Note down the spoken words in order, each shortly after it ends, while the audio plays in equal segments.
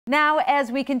Now,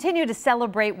 as we continue to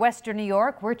celebrate Western New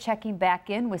York, we're checking back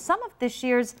in with some of this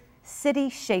year's city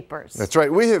shapers. That's right.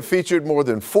 We have featured more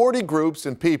than 40 groups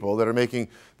and people that are making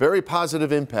very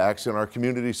positive impacts in our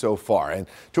community so far. And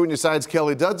 2 on your side's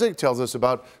Kelly Dudzik tells us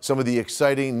about some of the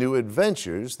exciting new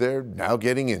adventures they're now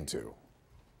getting into.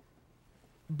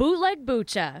 Bootleg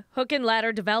Bucha, Hook and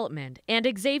Ladder Development, and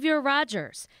Xavier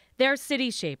Rogers. They're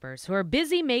city shapers who are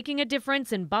busy making a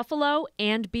difference in Buffalo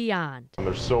and beyond.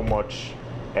 There's so much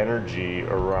energy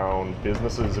around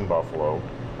businesses in Buffalo,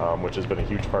 which has been a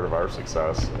huge part of our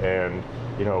success. And,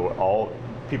 you know, all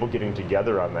people getting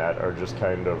together on that are just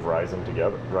kind of rising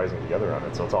together on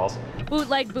it. So it's awesome.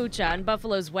 Bootleg Bucha on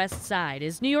Buffalo's west side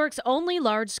is New York's only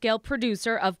large-scale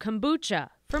producer of kombucha,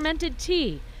 fermented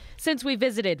tea. Since we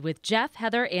visited with Jeff,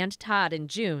 Heather, and Todd in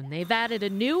June, they've added a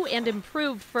new and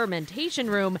improved fermentation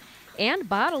room and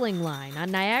bottling line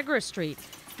on Niagara Street,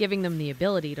 giving them the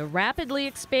ability to rapidly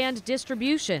expand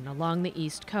distribution along the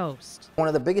East Coast. One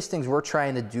of the biggest things we're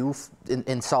trying to do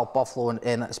in South Buffalo,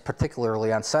 and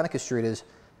particularly on Seneca Street, is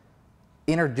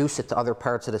introduce it to other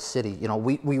parts of the city. You know,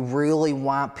 we really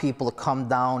want people to come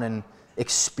down and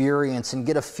experience and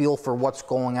get a feel for what's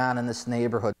going on in this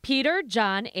neighborhood. Peter,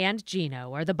 John, and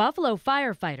Gino are the Buffalo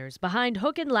firefighters behind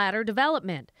Hook and Ladder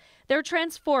Development. They're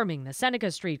transforming the Seneca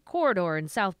Street corridor in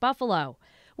South Buffalo.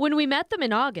 When we met them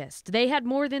in August, they had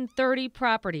more than 30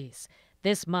 properties.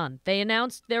 This month, they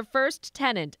announced their first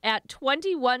tenant at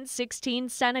 2116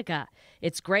 Seneca.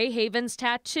 It's Gray Haven's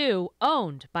Tattoo,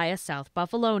 owned by a South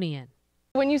Buffalonian.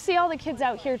 When you see all the kids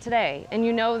out here today and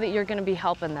you know that you're going to be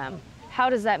helping them, how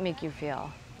does that make you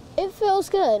feel? It feels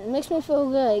good. It makes me feel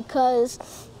good because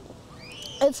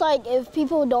it's like if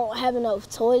people don't have enough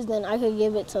toys, then I could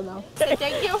give it to them.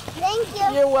 Thank you. Thank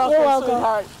you. You're welcome, You're welcome.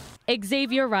 sweetheart.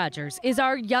 Xavier Rogers is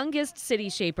our youngest city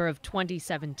shaper of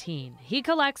 2017. He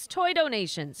collects toy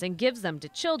donations and gives them to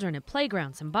children at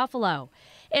playgrounds in Buffalo.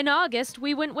 In August,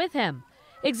 we went with him.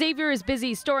 Xavier is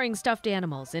busy storing stuffed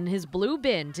animals in his blue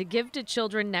bin to give to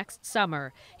children next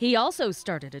summer. He also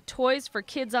started a Toys for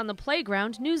Kids on the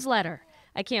Playground newsletter.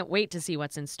 I can't wait to see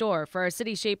what's in store for our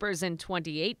city shapers in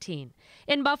 2018.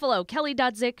 In Buffalo, Kelly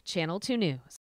Dudzik, Channel 2 News.